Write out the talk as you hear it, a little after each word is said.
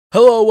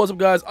Hello, what's up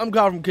guys? I'm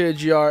Kyle from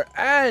KGR,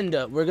 and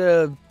we're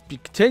gonna be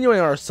continuing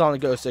our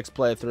Sonic 06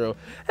 playthrough.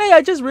 Hey,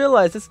 I just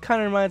realized this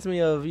kind of reminds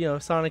me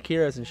of, Sonic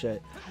Heroes and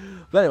shit.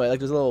 But anyway, like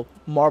those little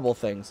marble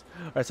things.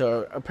 Alright,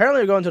 so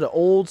apparently we're going to the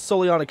old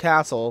Soliana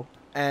Castle,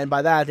 and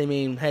by that they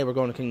mean, hey, we're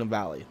going to Kingdom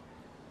Valley.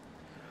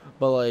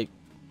 But like,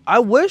 I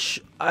wish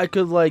I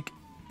could like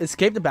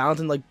escape the balance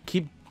and like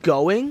keep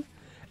going,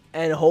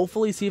 and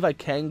hopefully see if I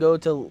can go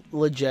to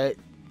legit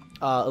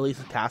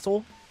Elisa's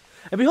Castle.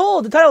 And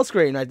behold, the title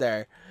screen right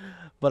there.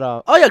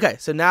 But, oh yeah, okay,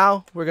 so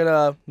now we're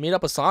gonna meet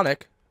up with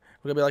Sonic.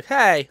 We're gonna be like,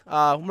 hey,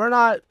 we're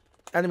not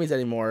enemies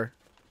anymore.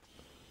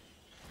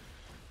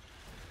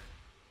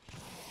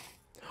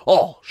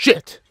 Oh,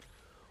 shit!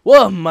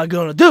 What am I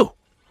gonna do?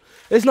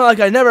 It's not like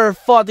I never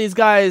fought these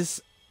guys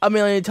a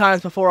million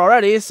times before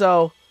already,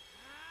 so...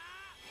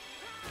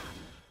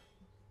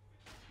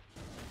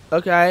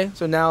 Okay,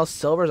 so now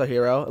Silver's a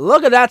hero.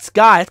 Look at that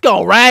sky, it's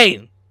gonna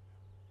rain!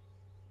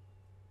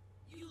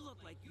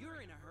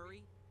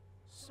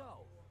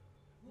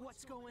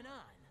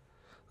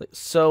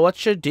 So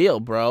what's your deal,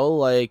 bro?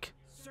 Like,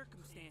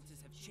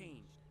 circumstances have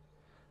changed.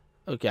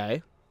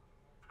 Okay.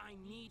 I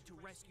need to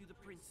rescue the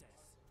princess.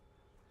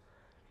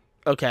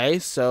 Okay,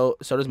 so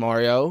does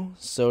Mario.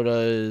 So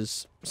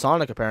does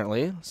Sonic,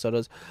 apparently. So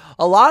does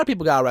a lot of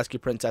people gotta rescue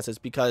princesses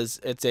because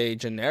it's a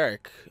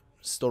generic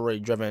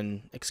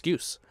story-driven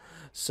excuse.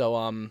 So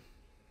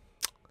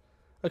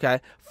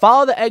okay,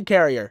 follow the egg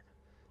carrier.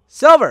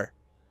 Silver,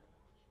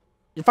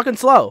 you're fucking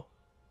slow.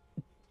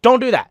 Don't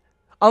do that.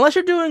 Unless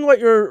you're doing what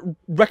you're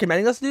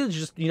recommending us to do,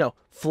 just,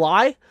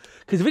 fly.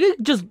 Because if we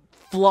could just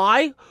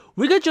fly,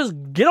 we could just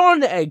get on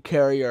the egg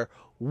carrier,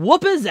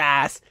 whoop his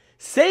ass,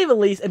 save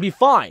Elise, and be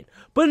fine.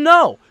 But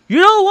no, you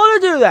don't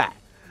want to do that.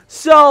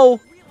 So,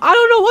 I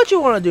don't know what you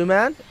want to do,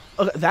 man.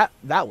 Okay,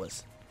 that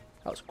was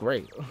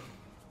great.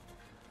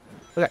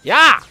 Okay,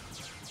 yeah!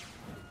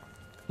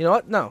 You know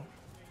what? No.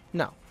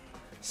 No.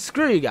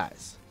 Screw you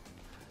guys.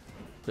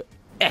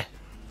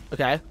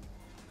 Okay.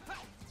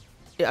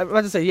 I'm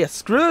about to say, yeah,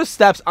 screw the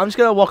steps. I'm just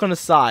going to walk on the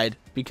side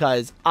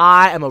because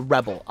I am a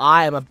rebel.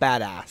 I am a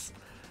badass.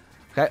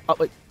 Okay. Oh,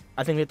 wait.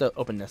 I think we have to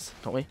open this,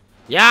 don't we?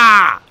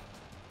 Yeah!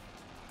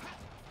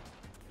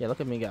 Yeah, look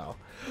at me go.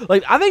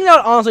 Like, I think that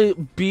would honestly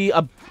be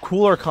a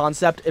cooler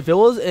concept if it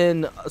was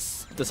in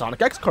the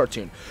Sonic X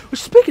cartoon.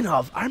 Which, speaking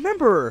of, I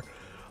remember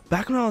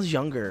back when I was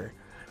younger,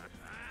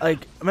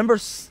 like,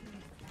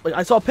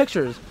 I saw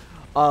pictures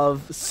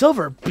of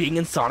Silver being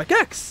in Sonic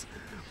X.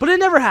 But it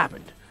never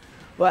happened.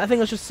 Well, I think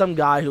it was just some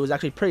guy who was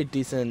actually pretty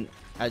decent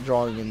at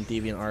drawing in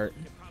DeviantArt.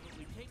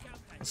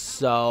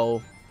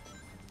 So,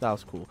 that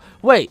was cool.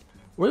 Wait,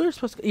 were we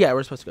supposed to go? Yeah,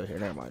 we're supposed to go here.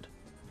 Never mind.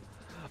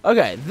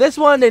 Okay, this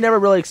one, they never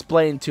really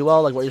explained too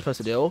well, like, what you're supposed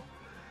to do.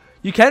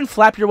 You can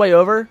flap your way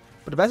over,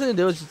 but the best thing to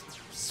do is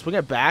just swing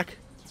it back.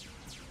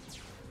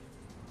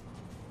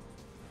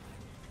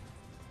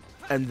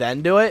 And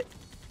then do it.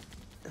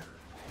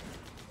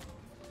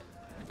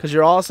 Because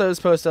you're also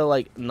supposed to,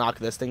 like, knock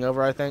this thing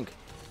over, I think.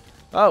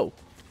 Oh.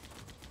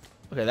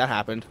 Okay, that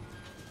happened.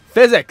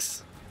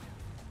 Physics!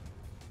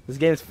 This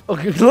game's...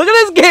 Okay, look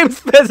at this game's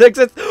physics!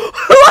 It's...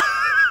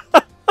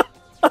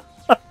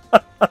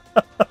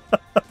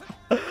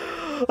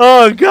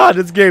 Oh god,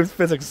 this game's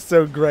physics is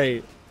so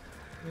great.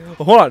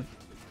 Hold on.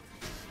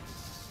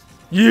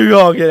 You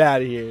gonna get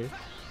out of here.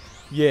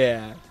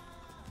 Yeah.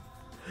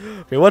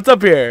 Okay, what's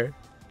up here?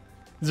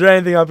 Is there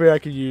anything up here I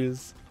could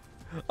use?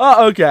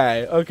 Oh,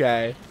 okay,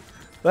 okay.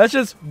 Let's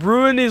just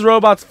ruin these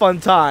robots' fun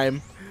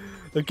time.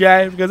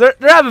 Okay, because they're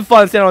having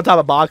fun standing on top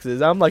of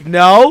boxes. I'm like,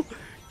 no,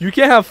 you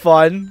can't have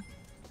fun.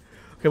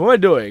 Okay, what am I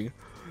doing?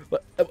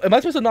 Am I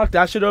supposed to knock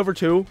that shit over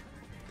too?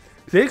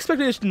 They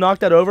expect me to knock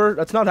that over?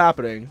 That's not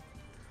happening.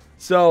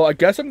 So I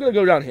guess I'm gonna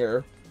go down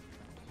here.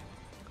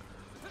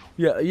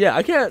 Yeah,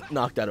 I can't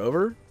knock that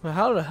over.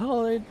 How the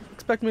hell do they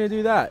expect me to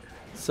do that?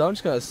 So I'm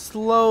just gonna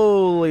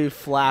slowly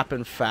flap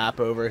and fap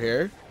over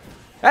here.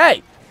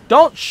 Hey,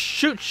 don't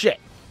shoot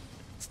shit.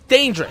 It's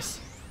dangerous.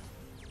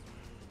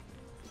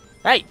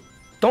 Hey.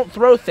 Don't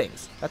throw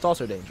things. That's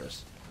also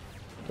dangerous.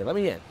 Okay, let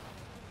me in.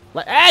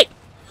 Hey!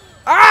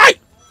 Hey!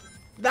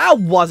 That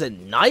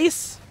wasn't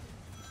nice.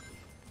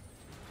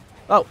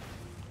 Oh.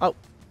 Oh.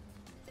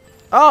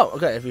 Oh,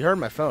 okay. If you heard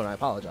my phone, I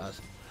apologize.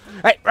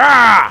 Hey!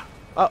 Ah!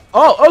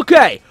 Oh,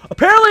 okay.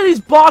 Apparently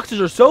these boxes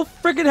are so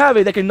freaking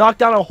heavy they can knock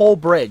down a whole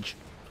bridge.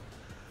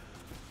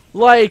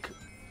 Like,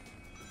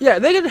 yeah,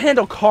 they can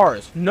handle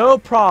cars. No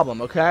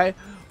problem, okay?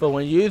 But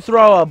when you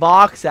throw a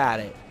box at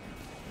it,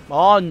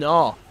 oh,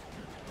 no.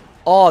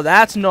 Oh,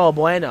 that's no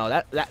bueno.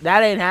 That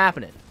ain't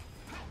happening.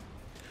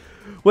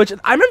 Which,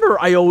 I remember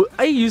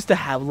I used to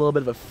have a little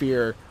bit of a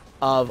fear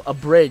of a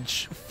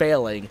bridge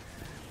failing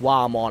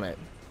while I'm on it.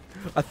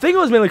 I think it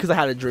was mainly because I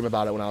had a dream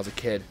about it when I was a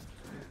kid.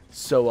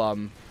 So,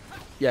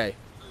 yay.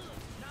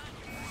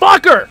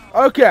 Fucker!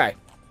 Okay.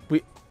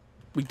 We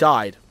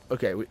died.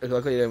 Okay,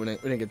 luckily we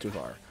didn't get too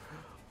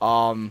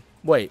far.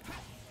 Wait.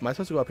 Am I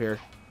supposed to go up here?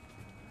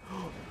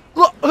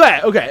 Look,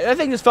 okay. That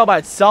thing just fell by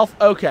itself.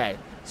 Okay.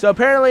 So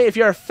apparently, if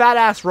you're a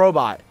fat-ass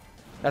robot,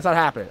 That's not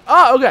happening.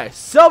 Oh, okay.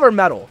 Silver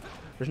medal.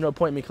 There's no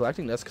point in me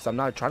collecting this because I'm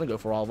not trying to go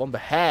for all of them.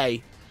 But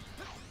hey.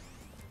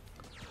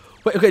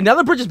 Wait, okay. Now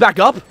the bridge is back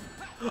up.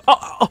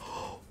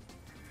 Oh.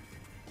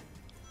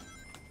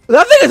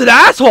 That thing is an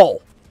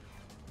asshole.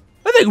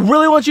 That thing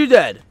really wants you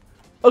dead.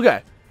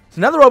 Okay.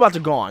 So now the robots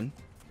are gone.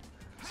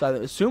 So I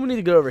assume we need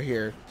to go over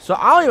here. So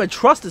I don't even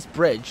trust this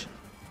bridge.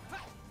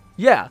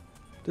 Yeah.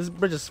 This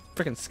bridge is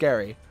freaking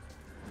scary.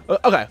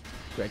 Okay.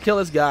 We're gonna kill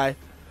this guy.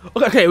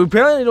 Okay, we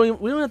apparently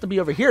we don't have to be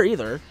over here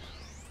either.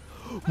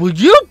 Will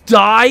you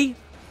die?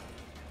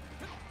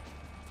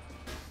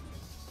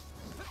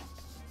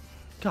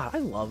 God, I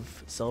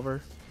love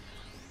silver.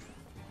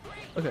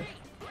 Okay.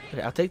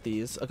 Okay, I'll take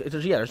these. Okay,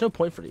 yeah, there's no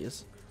point for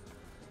these.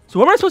 So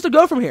where am I supposed to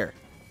go from here?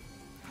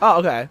 Oh,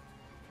 okay.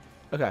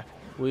 Okay.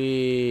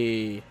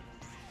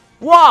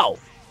 Whoa!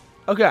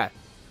 Okay.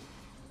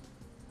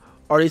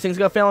 Are these things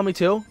gonna fail on me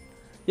too?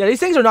 Yeah, these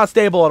things are not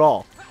stable at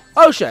all.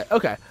 Oh shit,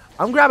 okay.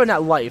 I'm grabbing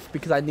that life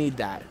because I need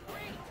that.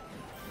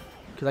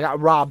 Because I got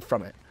robbed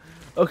from it.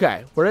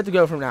 Okay, where do I have to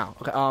go from now?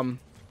 Okay,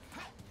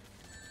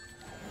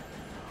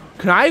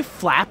 can I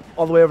flap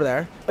all the way over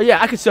there? Oh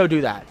yeah, I could so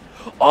do that.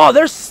 Oh,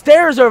 there's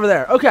stairs over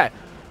there. Okay.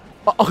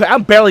 Okay,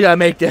 I'm barely gonna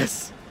make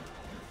this.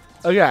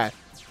 Okay.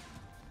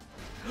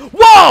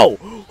 Whoa!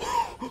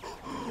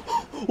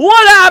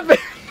 What happened?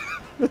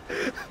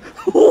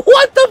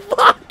 What the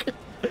fuck?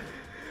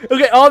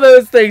 Okay, all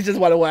those things just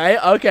went away.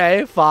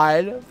 Okay,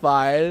 fine,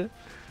 fine.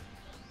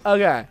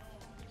 Okay.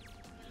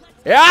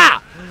 Yeah!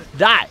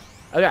 Die!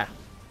 Okay.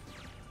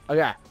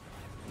 Okay.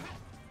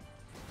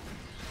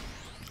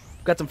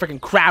 Got some freaking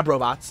crab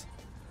robots.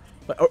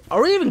 But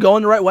are we even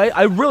going the right way?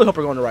 I really hope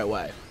we're going the right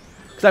way.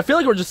 Because I feel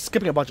like we're just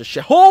skipping a bunch of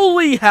shit.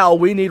 Holy hell,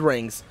 we need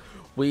rings.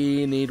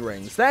 We need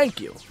rings. Thank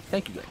you.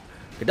 Thank you, game.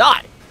 Okay,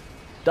 die.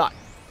 Die.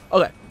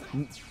 Okay.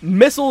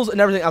 Missiles and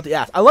everything out the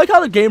ass. I like how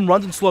the game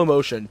runs in slow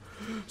motion.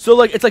 So,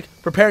 like, it's like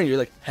preparing you.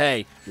 Like,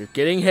 hey, you're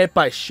getting hit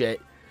by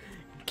shit.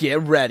 Get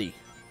ready.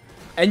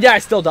 And yeah, I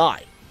still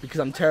die. Because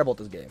I'm terrible at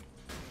this game.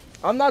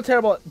 I'm not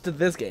terrible at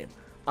this game.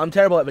 I'm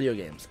terrible at video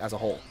games as a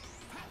whole.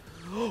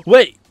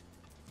 Wait.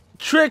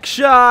 Trick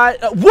shot.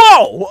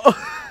 Whoa!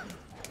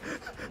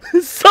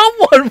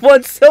 Someone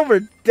wants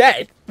silver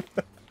dead.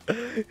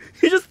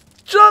 He just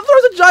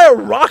throws a giant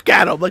rock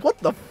at him. Like, what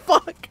the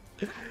fuck?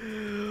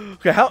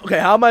 Okay,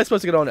 how am I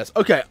supposed to get on this?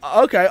 Okay,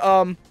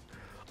 I'm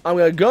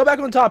gonna go back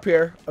on top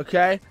here,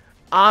 okay?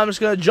 I'm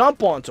just gonna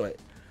jump onto it.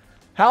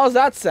 How does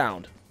that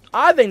sound?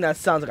 I think that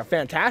sounds like a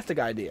fantastic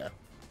idea.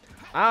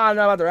 I don't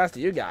know about the rest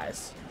of you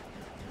guys.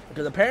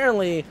 Because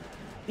apparently,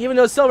 even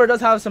though silver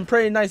does have some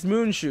pretty nice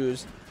moon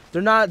shoes,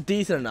 they're not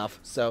decent enough.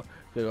 So,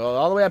 we go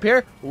all the way up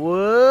here.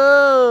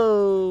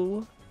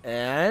 Whoa!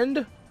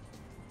 And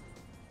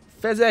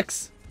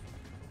physics.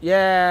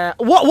 Yeah.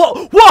 Whoa,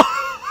 whoa, whoa!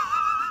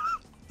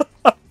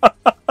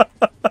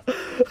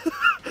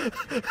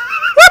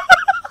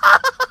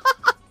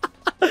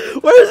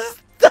 We're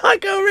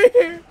stuck over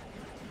here.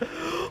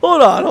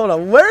 Hold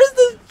on. Where's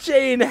this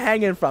chain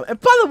hanging from? And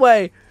by the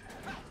way,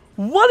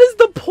 what is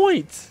the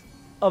point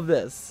of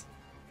this?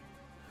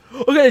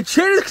 Okay, the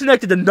chain is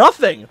connected to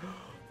nothing.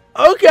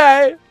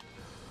 Okay.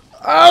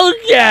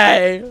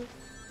 Okay.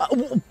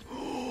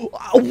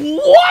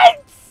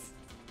 What?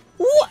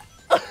 What?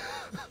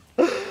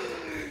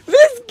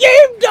 This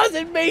game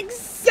doesn't make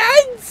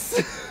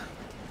sense.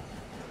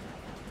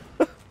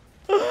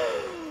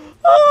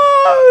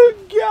 Oh,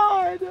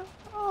 God.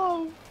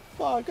 Oh,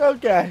 fuck.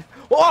 Okay.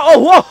 Whoa,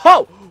 whoa,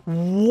 whoa.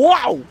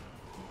 Wow.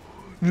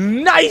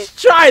 Nice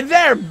try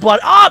there, but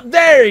up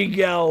there you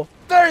go.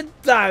 Third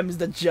time's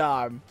the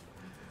charm.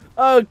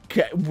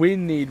 Okay, we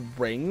need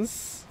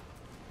rings.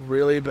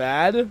 Really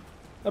bad,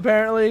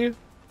 apparently.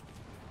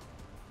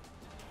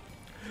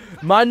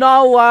 Am I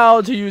not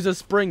allowed to use a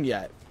spring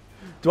yet?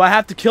 Do I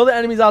have to kill the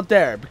enemies out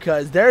there?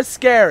 Because they're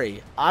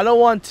scary. I don't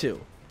want to.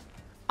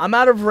 I'm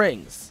out of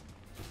rings.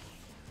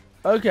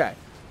 Okay,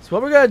 so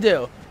what we're going to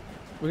do,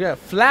 we're going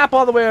to flap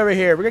all the way over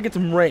here. We're going to get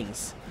some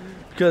rings.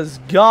 Because,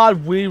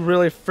 God, we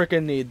really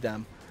freaking need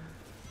them.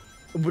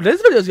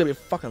 This video is going to be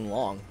fucking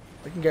long.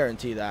 I can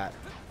guarantee that.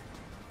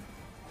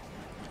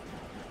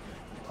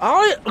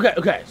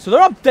 Okay, so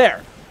they're up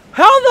there.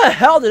 How the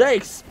hell did they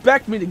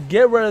expect me to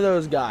get rid of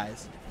those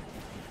guys?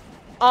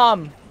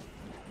 No.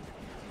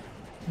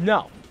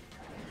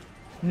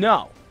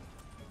 No.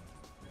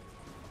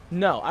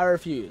 No, I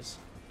refuse.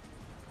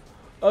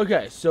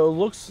 Okay, so it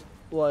looks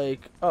like...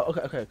 Oh,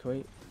 okay, can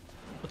we...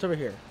 What's over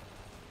here?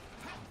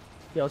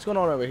 Yeah, what's going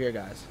on over here,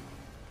 guys?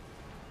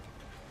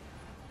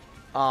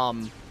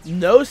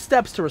 No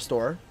steps to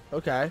restore.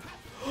 Okay.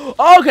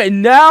 Okay,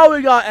 now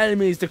we got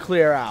enemies to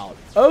clear out.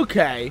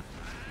 Okay.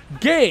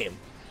 Game.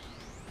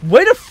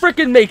 Way to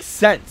freaking make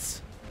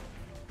sense.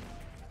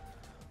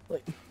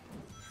 Like...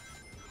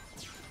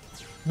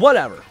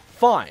 Whatever.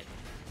 Fine.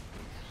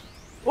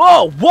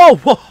 Whoa, whoa,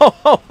 whoa, whoa,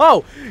 whoa,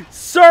 whoa.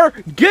 Sir,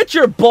 get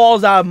your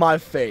balls out of my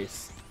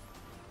face.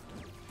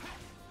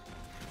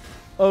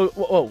 Oh,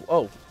 whoa,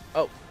 oh,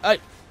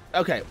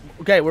 okay,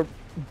 we're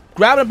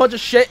grabbing a bunch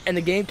of shit and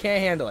the game can't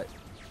handle it.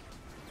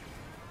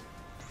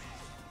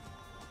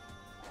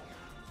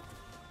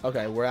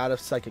 Okay, we're out of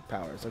psychic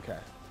powers. Okay.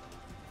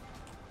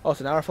 Oh,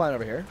 so now we're flying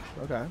over here.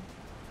 Okay.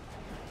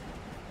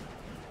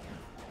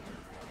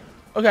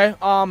 Okay,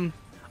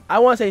 I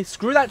want to say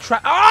screw that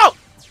trap. Oh!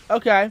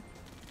 Okay.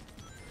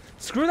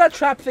 Screw that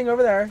trap thing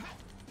over there.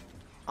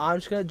 I'm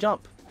just going to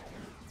jump.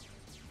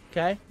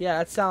 Okay? Yeah,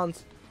 that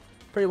sounds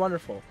pretty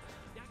wonderful.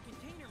 That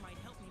container might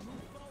help me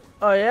move forward.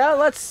 Oh, yeah?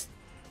 Let's...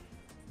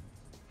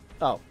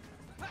 Oh.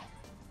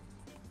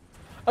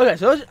 Okay,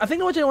 so I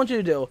think what I want you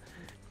to do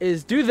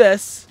is do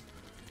this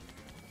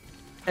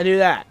and do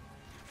that.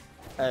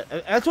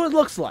 That's what it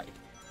looks like.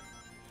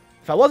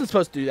 If I wasn't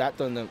supposed to do that,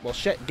 then, well,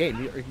 shit,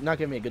 game, you're not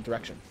giving me a good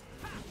direction.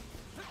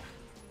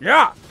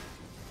 Yeah!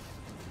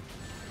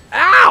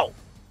 Ow!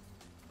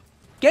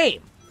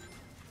 Game!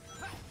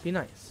 Be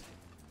nice.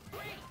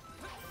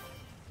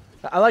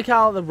 I like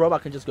how the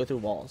robot can just go through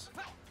walls.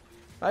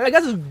 I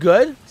guess it's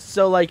good,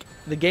 so, like,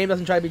 the game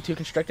doesn't try to be too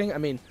constricting. I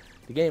mean,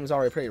 the game is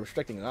already pretty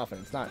restricting enough,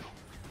 and it's not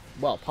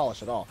well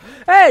polished at all.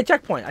 Hey,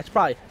 checkpoint! I should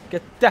probably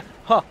get that.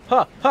 Ha,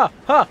 ha, ha,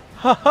 ha,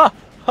 ha, ha.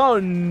 Oh,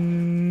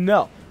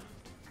 no.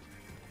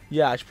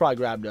 Yeah, I should probably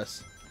grab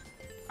this.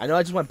 I know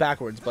I just went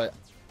backwards, but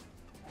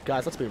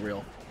guys, let's be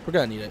real. We're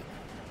gonna need it.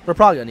 We're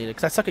probably gonna need it,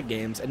 because I suck at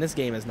games, and this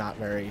game is not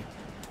very...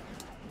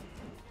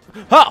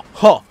 Ha!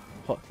 Ha!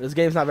 Ha! This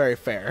game's not very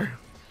fair.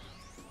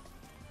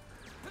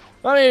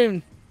 I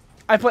mean,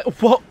 I play...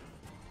 Whoa!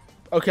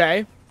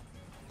 Okay.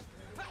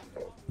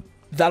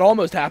 That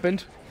almost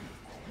happened.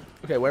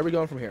 Okay, where are we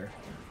going from here?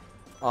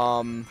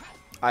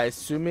 I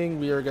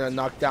assuming we are gonna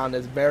knock down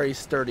this very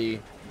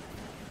sturdy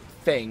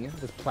thing,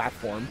 this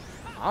platform.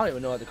 I don't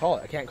even know what to call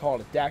it. I can't call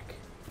it a deck.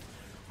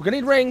 We're gonna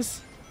need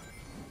rings.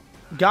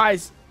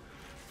 Guys,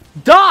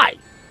 die!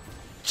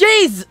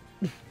 Jeez!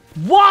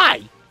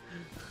 Why?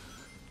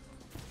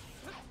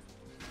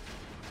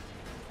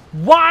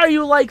 Why are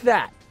you like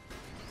that?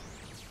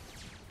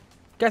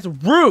 Guys,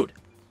 rude.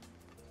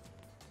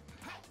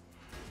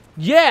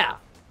 Yeah,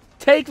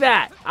 take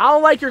that. I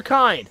don't like your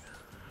kind.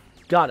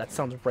 God, that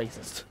sounds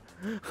racist.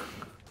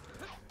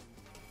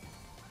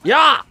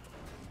 Yeah.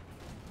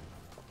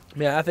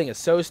 Man, that thing is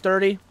so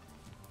sturdy.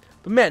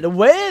 But man, the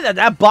way that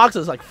that box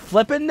is like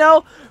flipping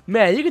now,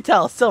 man, you can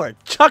tell Silver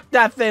chucked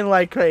that thing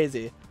like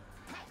crazy.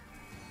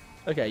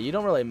 Okay, you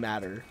don't really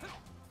matter.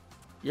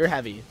 You're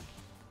heavy.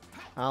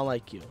 I don't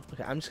like you.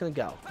 Okay, I'm just gonna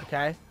go.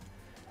 Okay,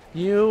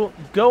 you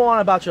go on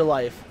about your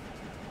life.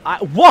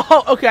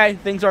 Whoa. Okay,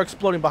 things are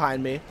exploding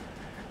behind me,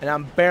 and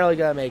I'm barely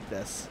gonna make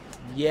this.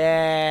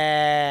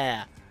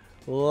 Yeah.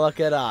 Look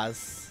at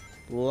us.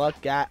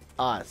 Look at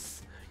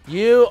us.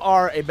 You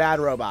are a bad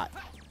robot.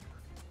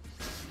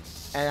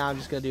 And I'm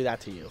just going to do that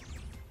to you.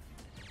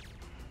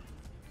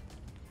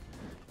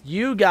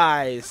 You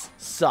guys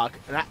suck.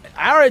 And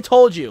I already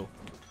told you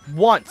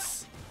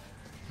once.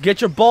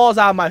 Get your balls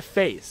out of my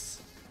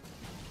face.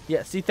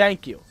 Yeah, see,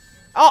 thank you.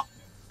 Oh!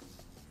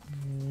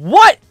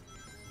 What?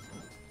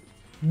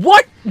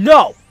 What?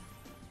 No.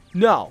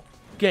 No.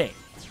 Game.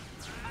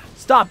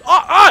 Stop.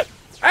 Oh, oh!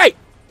 Hey!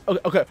 Okay,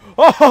 okay.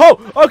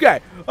 Oh, okay.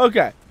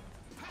 Okay.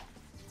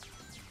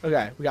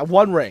 Okay, we got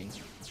one ring.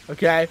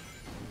 Okay.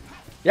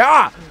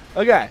 Yeah!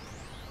 Okay.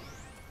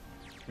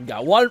 We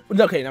got one.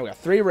 Okay, now we got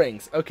 3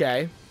 rings.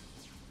 Okay.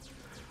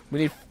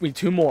 We need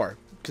 2 more.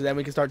 Because then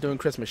we can start doing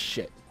Christmas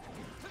shit.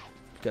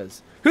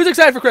 Because who's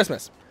excited for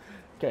Christmas?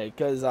 Okay,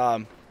 because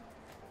I'm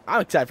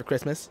excited for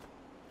Christmas.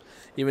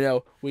 Even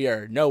though we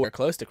are nowhere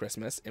close to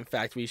Christmas. In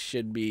fact, we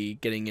should be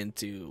getting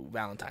into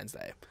Valentine's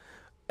Day.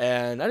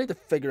 And I need to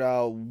figure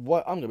out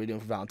what I'm going to be doing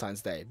for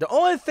Valentine's Day. The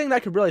only thing that I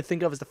could really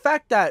think of is the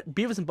fact that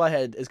Beavis and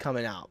Butthead is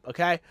coming out,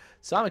 okay?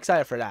 So I'm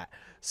excited for that.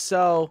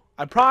 So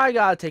I probably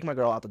got to take my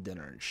girl out to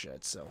dinner and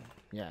shit, so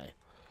yay.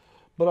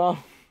 But,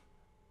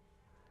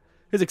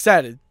 who's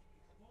excited?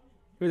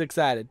 Who's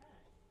excited?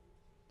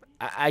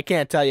 I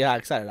can't tell you how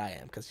excited I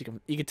am, because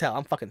you can tell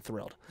I'm fucking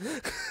thrilled.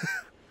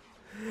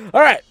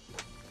 Alright.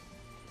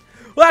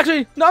 Well,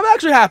 actually, no, I'm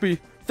actually happy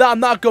that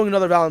I'm not going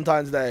another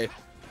Valentine's Day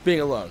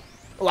being alone.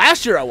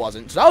 Last year I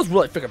wasn't, so that was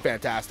really freaking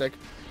fantastic.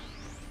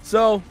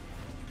 So,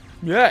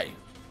 yay.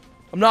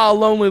 I'm not a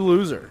lonely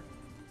loser.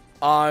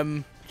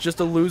 I'm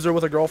just a loser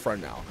with a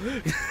girlfriend now.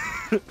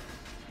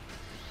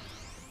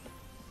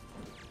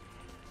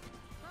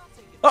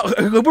 Oh,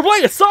 we're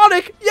playing a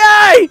Sonic!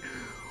 Yay!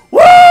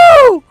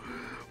 Woo!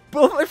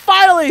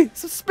 Finally,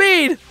 some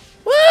speed!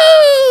 Woo!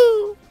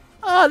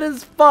 Oh, this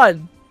is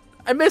fun.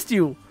 I missed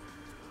you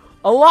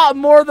a lot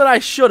more than I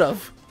should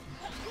have.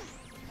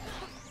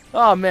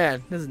 Oh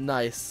man, this is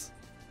nice.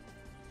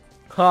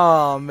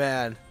 Oh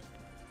man.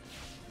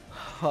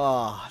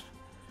 Oh,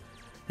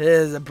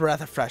 this is a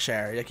breath of fresh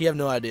air. Like, you have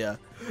no idea.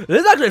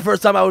 This is actually the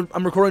first time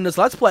I'm recording this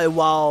Let's Play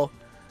while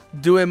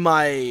doing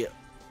my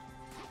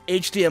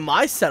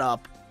HDMI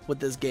setup with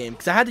this game,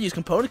 because I had to use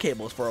component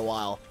cables for a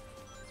while.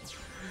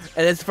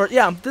 And it's this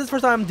is the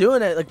first time I'm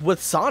doing it like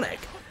with Sonic,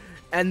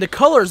 and the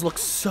colors look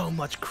so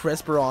much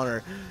crisper on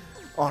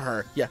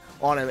her. Yeah,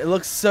 on him. It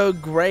looks so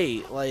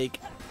great. Like,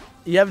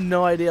 you have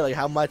no idea like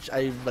how much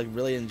I like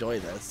really enjoy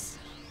this.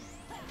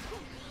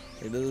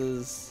 Like, this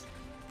is...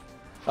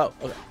 Oh,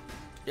 okay.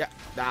 Yeah.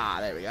 Ah,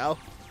 there we go.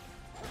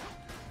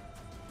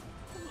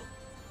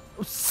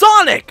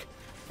 Sonic!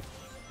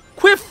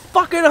 Quit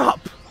fucking up!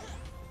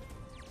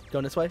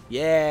 Going this way?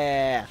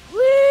 Yeah!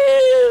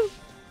 Woo!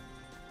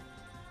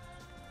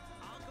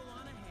 I'll go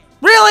on ahead.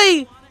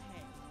 Really? Go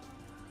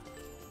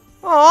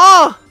on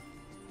ahead. Aww!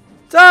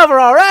 It's over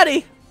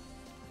already!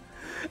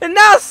 And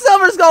now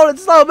Silver's going in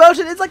slow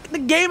motion. It's like the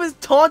game is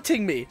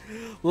taunting me.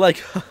 Like,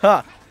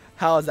 haha,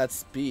 how is that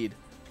speed?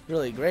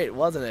 Really great,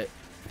 wasn't it?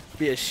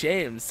 Be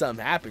ashamed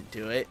something happened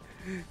to it.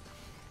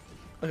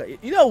 Okay,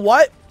 you know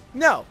what?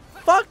 No.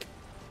 Fuck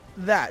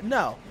that.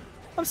 No.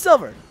 I'm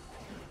Silver.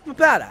 I'm a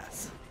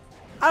badass.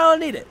 I don't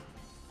need it.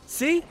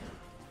 See?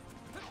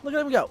 Look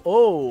at him go.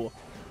 Oh,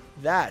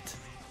 that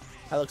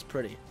looks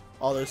pretty.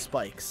 All those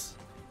spikes.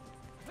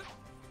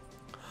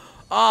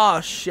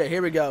 Oh, shit.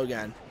 Here we go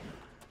again.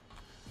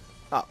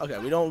 Oh, okay.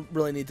 We don't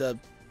really need to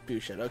do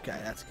shit. Okay,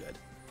 that's good.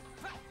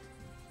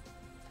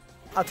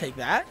 I'll take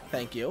that.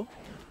 Thank you.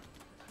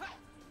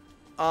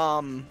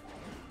 What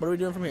are we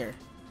doing from here?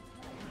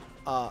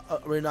 Are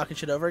we knocking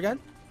shit over again?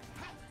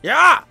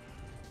 Yeah!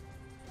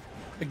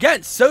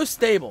 Again, so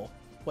stable.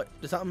 What?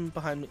 There's something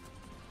behind me.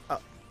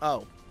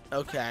 Oh,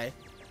 okay.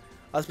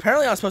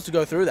 Apparently I was supposed to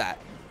go through that.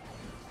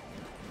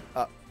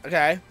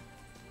 Okay.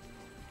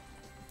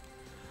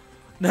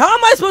 Now how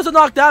am I supposed to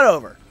knock that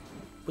over?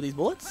 With these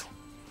bullets?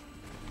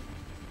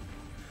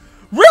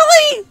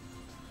 Really?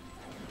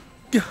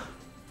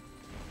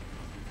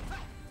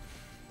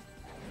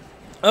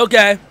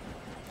 Okay.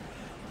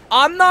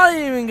 I'm not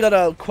even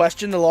gonna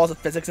question the laws of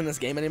physics in this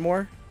game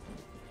anymore.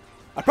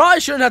 I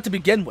probably shouldn't have to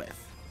begin with.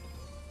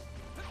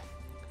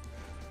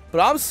 But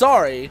I'm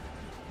sorry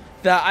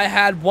that I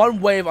had one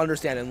way of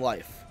understanding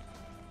life.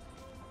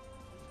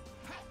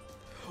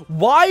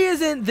 Why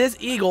isn't this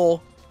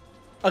eagle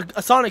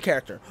a Sonic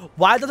character?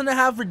 Why doesn't it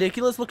have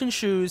ridiculous looking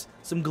shoes,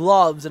 some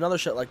gloves, and other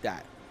shit like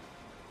that?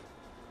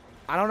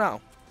 I don't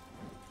know.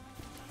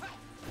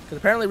 Because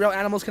apparently real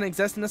animals can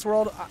exist in this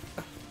world.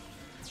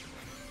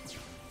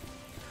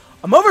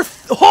 I'm over.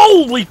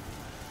 Holy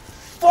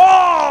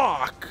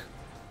fuck!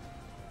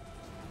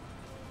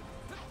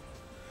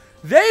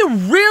 They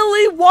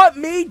really want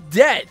me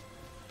dead.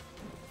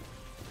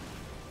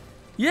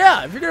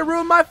 Yeah, if you're gonna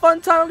ruin my fun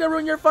time, I'm gonna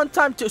ruin your fun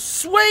time too.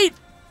 Sweet!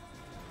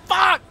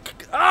 Fuck!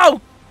 Oh,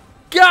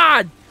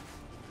 God!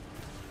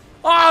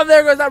 Oh,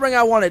 there goes that ring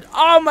I wanted.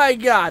 Oh my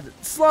God!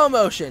 Slow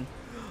motion.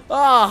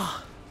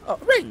 Oh,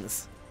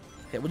 rings.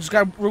 Okay,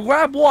 we'll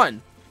grab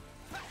one.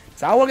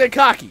 So I don't want to get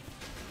cocky.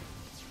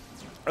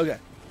 Okay,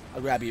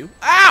 I'll grab you.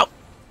 Ow!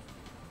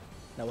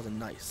 That wasn't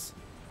nice.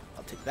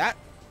 I'll take that.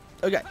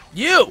 Okay,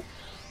 you!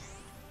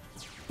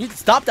 You need to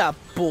stop that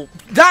bull.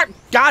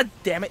 God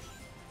damn it.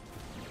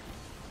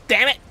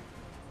 Damn it.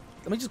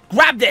 Let me just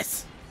grab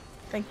this.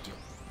 Thank you.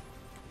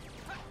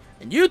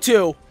 And you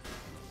two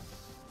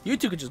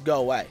could just go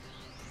away.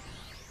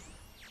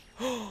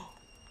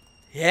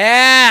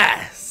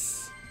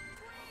 Yes!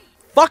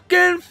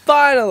 Fucking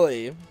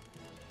finally.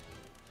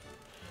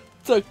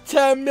 Took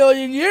 10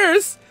 million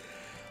years,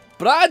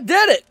 but I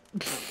did it.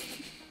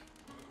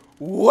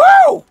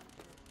 Woo!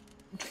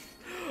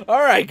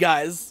 Alright,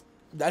 guys.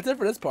 That's it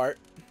for this part.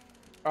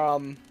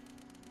 So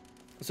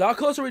how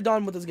close are we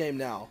done with this game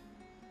now?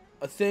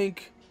 I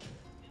think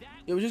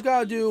we just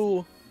gotta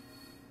do.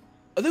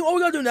 I think all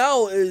we gotta do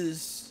now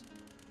is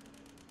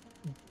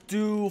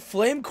do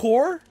Flame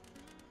Core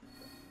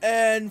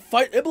and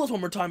fight Iblis one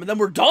more time, and then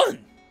we're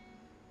done.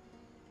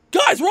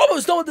 Guys, we're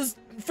almost done with this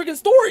freaking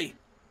story.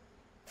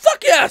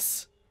 Fuck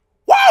yes!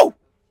 Woo!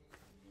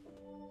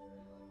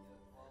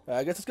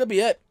 I guess that's gonna be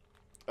it.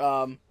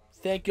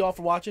 Thank you all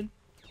for watching.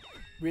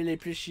 Really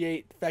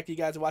appreciate the fact that you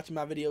guys are watching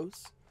my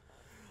videos.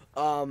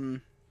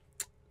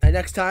 And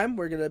next time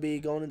we're gonna be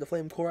going into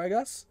Flame Core, I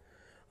guess.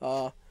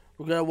 We're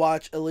gonna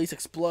watch Elise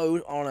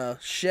explode on a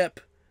ship,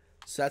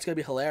 so that's gonna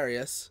be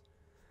hilarious.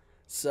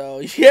 So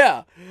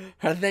yeah,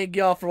 thank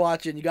y'all for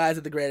watching. You guys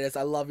are the greatest.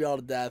 I love y'all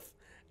to death,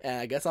 and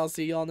I guess I'll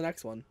see y'all in the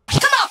next one.